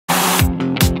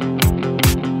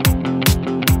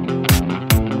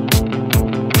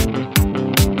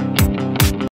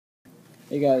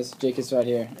Hey guys, JAYKE'S right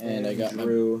here, and I got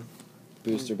Drew. my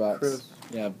booster box. Chris.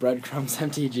 Yeah, Breadcrumbs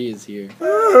MTG is here. We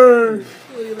don't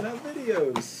even have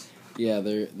videos. Yeah,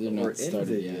 they're We're not in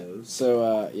started yet. videos.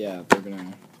 So yeah, they're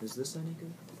gonna Is this any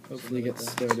good? hopefully get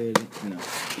started. No.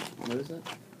 What is it?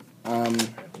 Um.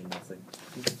 Nothing.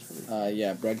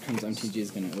 Yeah, Breadcrumbs MTG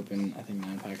is gonna open. I think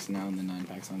 9 packs now, and then 9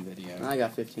 packs on video. I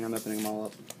got 15. I'm opening them all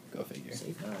up. Go figure.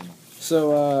 Save 9.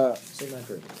 So Save 9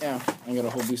 for it. yeah, I got a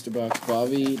whole booster box.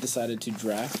 Bobby decided to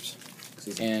draft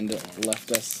and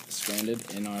left us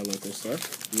stranded in our local store.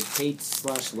 We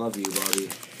hate/love you, Bobby.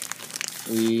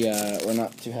 We're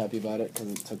not too happy about it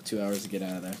because it took 2 hours to get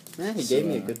out of there. Man, he gave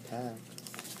me a good pack.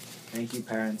 Thank you,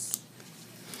 parents.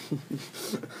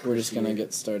 We're just gonna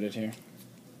get started here.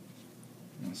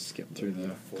 I'll skip through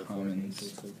the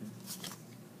commons.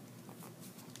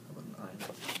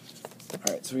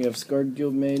 Alright, so we have Scarred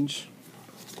Guild Mage,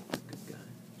 Good guy.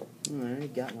 I already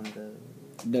got one of those.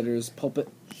 Debtor's Pulpit,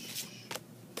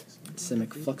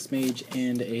 Simic Flux Mage,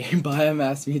 and a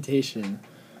Biomass Mutation.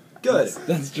 Good.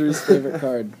 That's Drew's favorite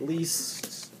card.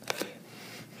 Least.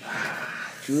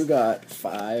 Drew got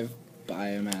 5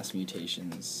 Biomass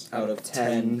Mutations Out of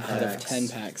 10 out of packs. 10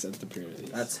 packs at the pre-release.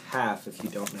 That's half if you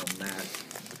don't know math.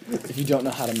 If you don't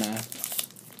know how to math.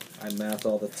 I math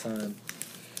all the time.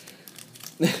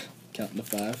 Counting to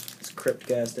 5. Is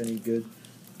Cryptcast any good?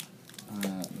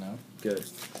 No. Good.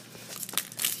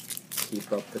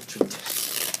 Keep up the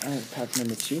tradition. Alright, pack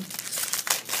number 2.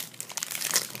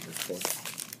 Wonderful.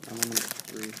 I'm on number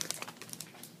 3.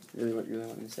 Really want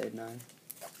me to save 9?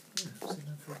 Yeah, save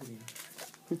 9 for a video.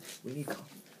 We need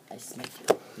coffee. I smacked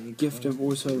you. We need Gift of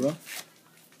Orzhova, If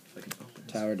I can open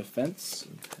this. Tower Defense,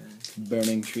 Okay.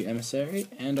 Burning Tree Emissary,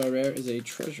 and our rare is a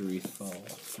Treasury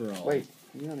Thrall. Wait,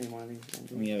 you don't need one of these.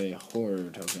 Don't We you? have a Horror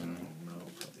token. No,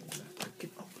 probably not. I can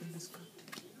open this card.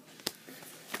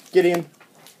 Gideon.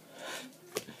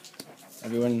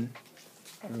 Everyone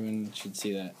should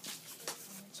see that.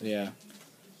 So yeah.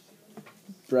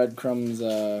 Breadcrumbs,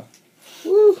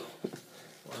 Woo!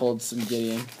 pulled some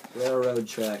Gideon. Railroad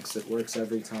tracks. It works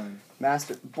every time.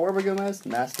 Master Borborgomez,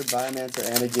 Master Biomancer,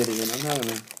 and a Gideon. I'm telling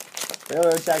you.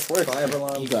 Railroad tracks work. Five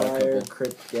Alarm You got a Fire, couple.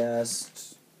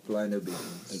 Cryptcast, Blind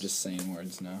Obedience. They're just saying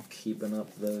words now. Keeping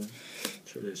up the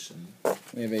tradition.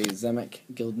 We have a Zemek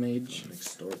Guildmage,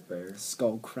 Extort Bear.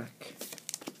 Skullcrack,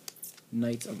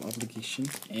 Knight of Obligation,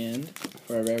 and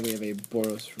for our rare we have a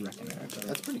Boros Reckoner.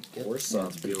 That's pretty good.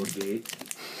 Warsaw Guild Gate.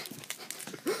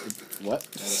 What?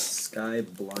 Sky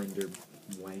Blinder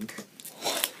Wank.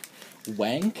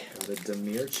 Wank? The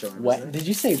Demir Charm. What? Did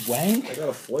you say wank? I got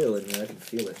a foil in here. I can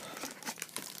feel it. So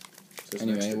it's an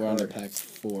Anyway, extra we're on to card. pack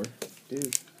 4.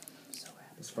 Dude. So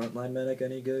happy. Is Frontline Medic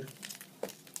any good?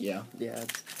 Yeah. Yeah,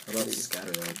 it's How about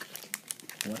Scatter Arc?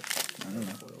 What? I don't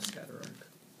know. Foil Scatter Arc.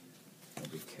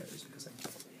 Nobody cares because I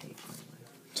hate Frontline.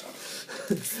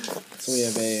 So we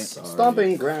have a Sorry.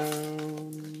 Stomping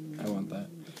Ground. I want that.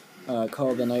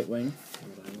 Call the Nightwing,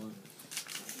 What I want.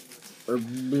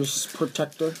 Herbis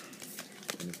Protector,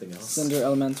 Anything else? Cinder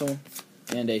Elemental,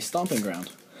 and a Stomping Ground.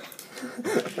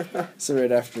 So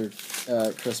right after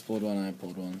Chris pulled one, I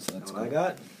pulled one, so that's What I cool.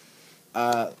 got?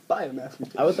 Biomass.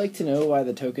 I would like to know why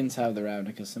the tokens have the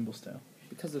Ravnica symbol still.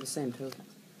 Because of the same token.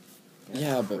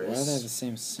 Yeah, but why do Chris. they have the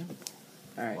same symbol?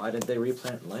 Alright. Why did they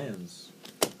replant lands?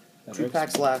 That 2 works.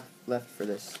 packs left for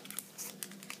this.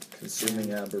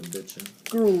 Consuming Aber bitchin'.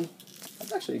 Gruel.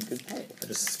 That's actually a good pay. I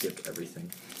just skip everything.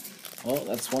 Well,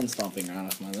 that's one Stomping Ground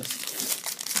off my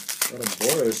list. Got a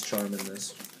Boros Charm in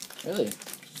this. Really?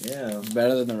 Yeah,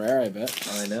 Better than the rare, I bet.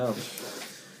 I know.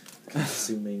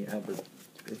 Consuming Aber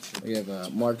bitchin'. We have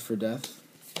Marked for Death,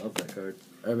 Love that card.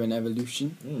 Urban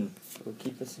Evolution, We'll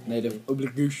keep this in Knight of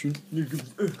Obligation,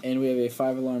 and we have a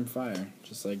 5 Alarm Fire,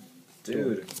 just like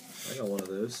Dude, I got one of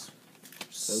those.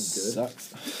 So good.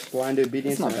 Sucks. Blind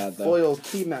Obedience That's not and a bad, though. foil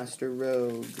Keymaster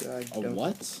Rogue. I A don't-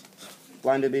 what?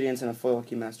 Blind Obedience and a foil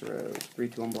Keymaster Rogue.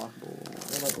 3/2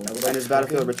 unblockable. I would And his like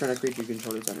battlefield, token. return a creature you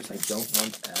control to its owner's I hand. don't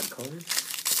want ad cards.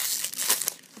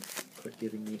 Quit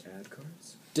giving me ad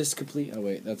cards. Discomplete. Oh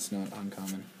wait, that's not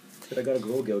uncommon. But I got a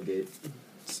Gruul Guild Gate.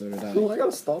 So did I. Cool, I got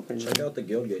a Stomping. Check out the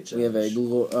Guild Gate We have a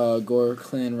challenge. Gore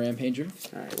Clan Rampager,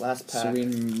 Alright, last pack.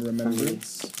 Serene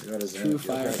Remembrance, I got a True Xanath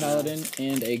Fire Guild. Paladin,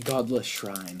 and a Godless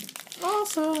Shrine.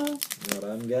 Awesome! You know what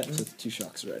I'm getting? So 2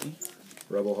 shocks already.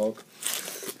 Rebel Hulk.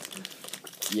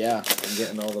 Yeah. I'm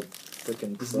getting all the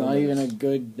freaking. It's not even a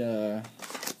good,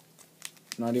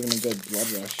 not even a good Blood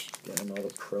Rush. Getting all the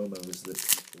promos that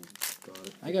people got.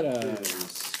 I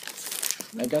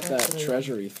got that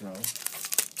Treasury Throw.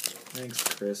 Thanks,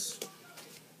 Chris.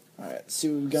 Alright, so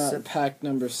we got pack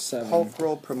number 7. Pulp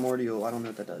Roll Primordial. I don't know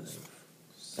what that does.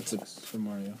 That's a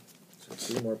Primordial.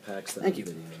 2 more packs than Thank you.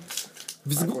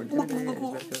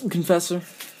 Confessor.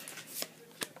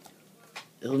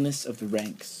 Illness of the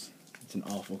Ranks. It's an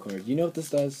awful card. You know what this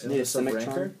does? Need a Simic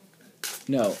Rancor? Charm?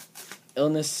 No.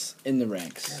 Illness in the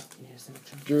Ranks.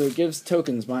 Drew, it gives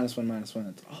tokens -1/-1.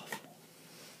 It's awful.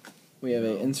 We have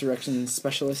a Insurrection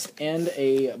Specialist and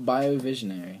a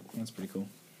Biovisionary. That's pretty cool.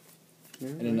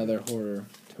 And another horror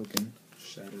token.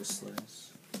 Shadow Slice.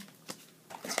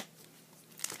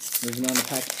 Moving on to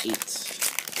pack 8.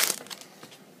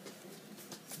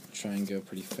 Try and go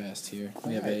pretty fast here.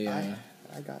 We have a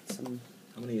I got some.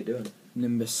 How many are you doing?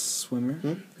 Nimbus Swimmer.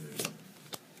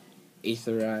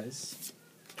 Aetherize,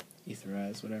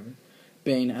 whatever.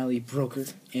 Bane Alley Broker,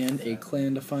 and a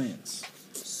Clan Defiance.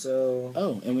 So.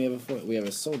 Oh, and we have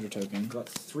a soldier token. Got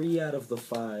 3 out of the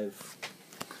 5.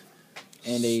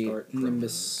 And a Start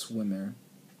Nimbus program. Swimmer.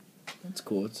 That's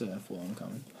cool. It's a full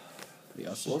uncommon. Pretty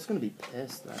awesome. Will's gonna be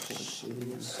pissed that I pulled a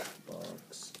Shoes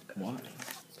box. Why?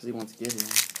 because he wants Gideon.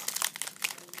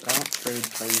 I don't trade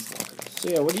planeswalkers. So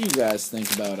yeah, what do you guys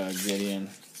think about Gideon?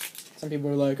 Some people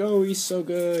are like, oh, he's so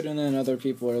good, and then other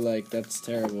people are like, that's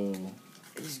terrible.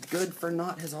 He's good for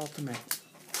not his ultimate.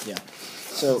 Yeah.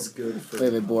 So It's good for we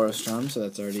have a Boros Charm, so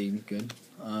that's already good.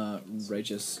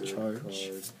 Righteous good Charge,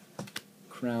 card.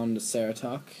 Crowned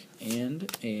Ceratok,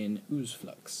 and an Ooze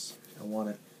Flux, I want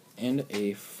it. and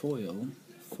a foil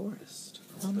Forest.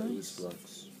 I Oh, want the nice. Ooze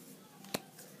Flux.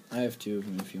 I have 2 of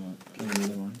them if you want. Give me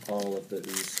another one. All of the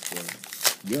Ooze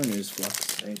Flux. Your Ooze Flux.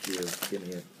 Thank you. Give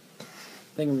me it. I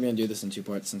think we're gonna do this in 2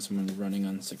 parts since I'm running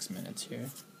on 6 minutes here.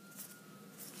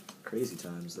 Crazy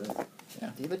times, though.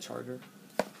 Yeah. Do you have a charger?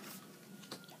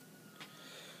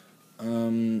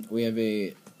 We have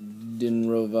a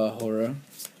Dinrova Horror,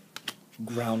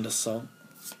 Ground Assault,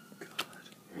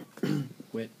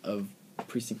 Wit of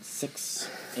Precinct 6,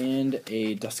 and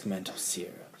a Duskmantle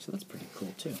Seer. So that's pretty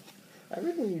cool too.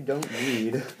 Everything you don't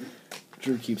need.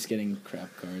 Drew keeps getting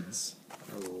crap cards.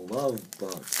 I love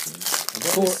boxing.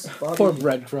 Poor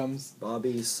breadcrumbs.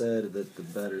 Bobby said that the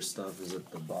better stuff is at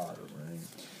the bottom, right?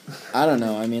 I don't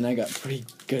know. I mean, I got pretty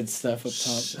good stuff up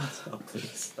top. Shut up,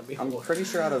 please. I'm pretty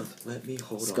sure out of Let me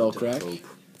hold Skullcrack. on to hope.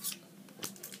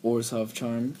 Orzhov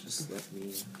Charm, Just let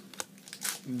me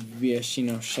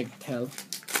Viashino Shektel,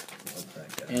 love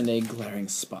that guy. and a Glaring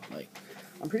Spotlight.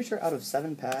 I'm pretty sure out of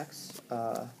 7 packs,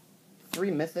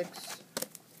 3 mythics,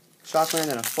 Shockland,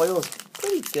 and a foil is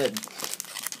pretty good.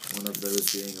 One of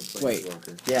those being a Wait.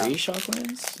 planeswalker. Yeah. 3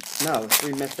 Shocklands? No,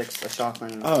 3 mythics, a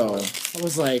Shockland, and a Oh, foil. I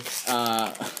was like,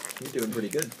 You're doing pretty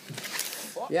good.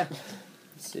 Yeah.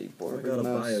 Let's see, I Board got a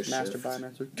Mouse, Bioshift. Master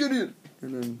Biomancer, Gideon!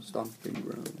 And then Stomping Is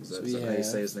Ground. that, So is that how yeah. you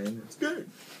say his name? It's good.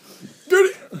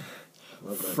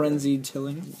 Love that Frenzied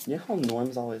Tilling, You know how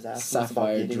Norm's always asking us about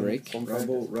Sapphire Gideon? Drake. Some guy.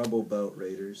 cards? Rebel Boat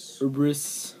Raiders.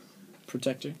 Ubris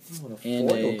Protector, I want a and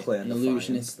foil Clan an Defiance.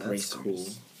 Illusionist That's Bracers. cool.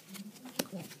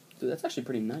 Dude, that's actually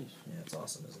pretty nice. Yeah, it's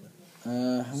awesome, isn't it?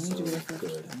 How many do we have? So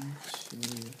good.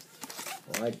 Actually,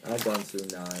 Well, I've gone through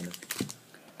 9.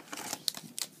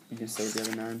 You can save the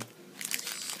other 9. 1,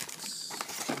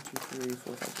 2, 3,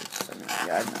 4, 5, 6, 7, 8.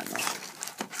 Yeah, I have 9 now.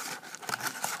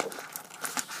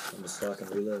 I'm just stock and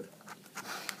reload.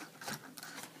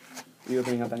 Are you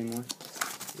opening up anymore?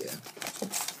 Yeah.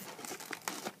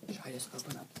 Should I just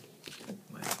open up?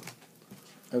 Might as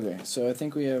okay, so I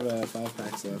think we have 5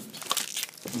 packs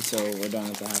left until we're done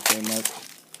at the halfway mark.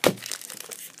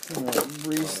 I'm gonna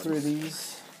breeze through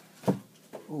these.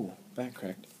 Ooh, back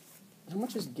cracked. How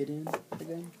much is Gideon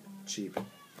again? cheap.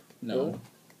 No,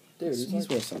 Dude, he's he's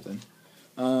like worth something.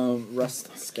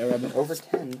 Rust Scarab, over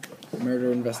 10.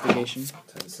 Murder Investigation,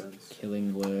 10 cents.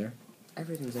 Killing Glare,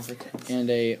 Everything's over 10. and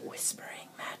a Whispering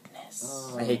Madness.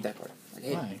 Oh. I hate that card. I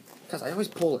hate it. Why? Because I always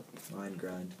pull it. Mind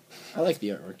grind. I like the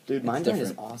artwork. Dude, It's Mind Grind is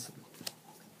different. awesome.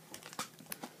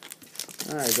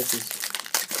 Alright, this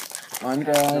is... Mind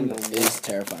Grind Number one. is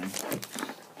terrifying.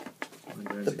 Mind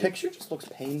grind's The a good- picture just looks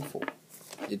painful.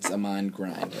 It's a mind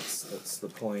grind. That's the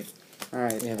point.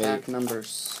 Alright, We have pack a- number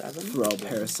 7. Thrall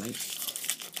Parasite,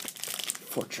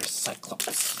 Fortress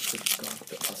Cyclops,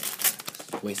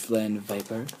 Wasteland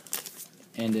Viper,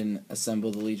 and an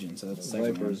Assemble the Legion. So that's the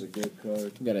second Viper's one. a good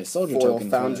card. We got a Soldier Foil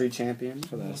token Foundry for Champion.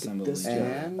 that Assemble This the Legion.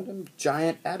 And a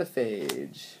Giant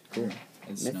Ataphage. Cool.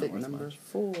 It's Mythic not worth number much.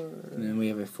 4. And then we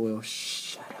have a foil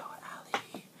Shadow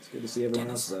Alley. It's good to see everyone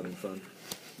else is having fun.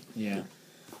 Yeah.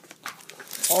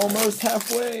 Almost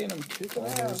halfway, and I'm kicking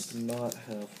Almost not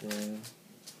halfway.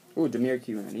 Ooh, Demir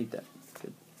Q, I need that.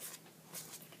 Good.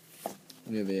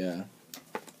 We have a Out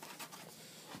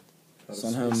of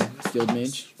Sunhome space. Guild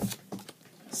Mage,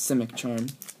 Simic Charm,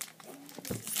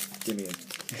 Give me it.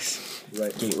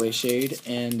 Right. Gateway Shade,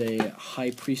 and a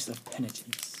High Priest of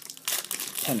Penitence.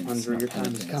 Penance. Andrew, not your time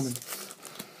is penitence. coming.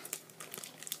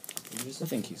 I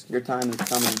think he's. Your time is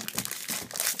coming.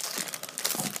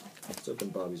 Let's open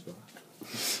Bobby's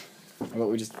box. How about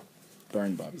we just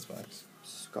burn Bobby's box?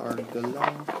 Scarred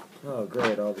galore. Oh,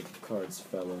 great. All the cards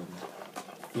fell in.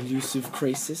 Elusive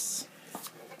Crisis.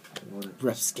 I want it.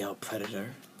 Rough Scout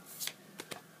Predator.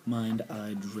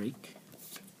 Mind-Eyed Drake.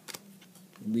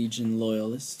 Legion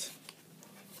Loyalist.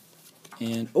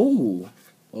 And, oh!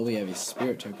 Well, we have a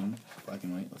Spirit Token, black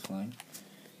and white with flying.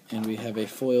 And we have a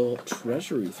foil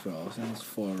Treasury Thrall. So that's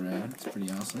 4 rare. That's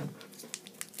pretty awesome.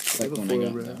 Like one I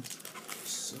got, though.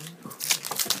 So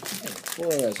Hey, 4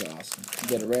 rares are awesome. You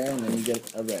get a rare, and then you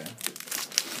get a rare.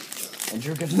 And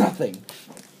Drew gets nothing.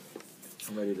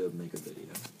 I'm ready to make a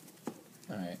video.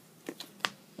 Alright.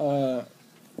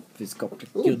 Viscoptic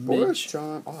Ooh, Boris Guildmage.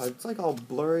 Charm. Oh, it's like all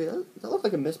blurry. Does that look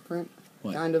like a misprint?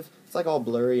 What? Kind of. It's like all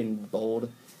blurry and bold.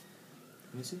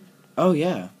 Let me see. Oh,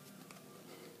 yeah.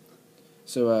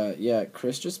 So, yeah,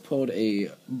 Chris just pulled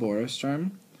a Boris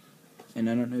Charm. And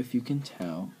I don't know if you can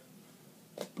tell.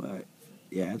 But,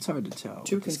 yeah, it's hard to tell.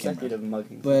 2 with this camera. consecutive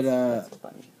muggings. But, That's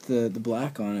funny. the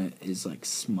black on it is, like,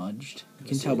 smudged. You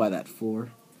can tell by that 4.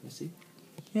 Let me see.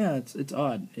 Yeah, it's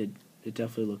odd. It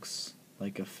definitely looks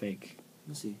like a fake. Let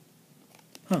me see.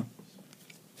 Huh.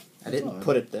 I didn't odd.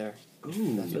 put it there. Ooh, That's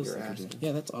what Feels you're like it asking. did.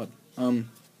 Yeah, that's odd.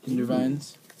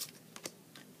 Hindervines.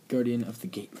 Guardian of the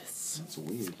Gateless. that's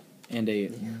weird. And a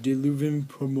Deluvin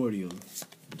Primordial.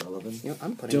 Relevant. You know,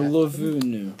 I'm putting that.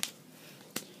 Delovunu.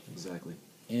 Exactly.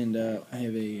 And I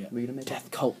have a Were you gonna make Death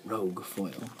Cult Rogue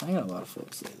foil. I got a lot of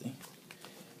foils lately.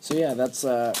 So yeah, that's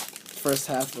first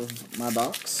half of my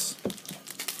box.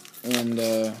 And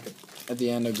at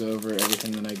the end I'll go over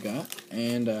everything that I got.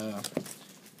 And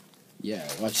yeah,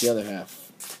 watch the other half.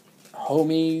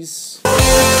 Homies.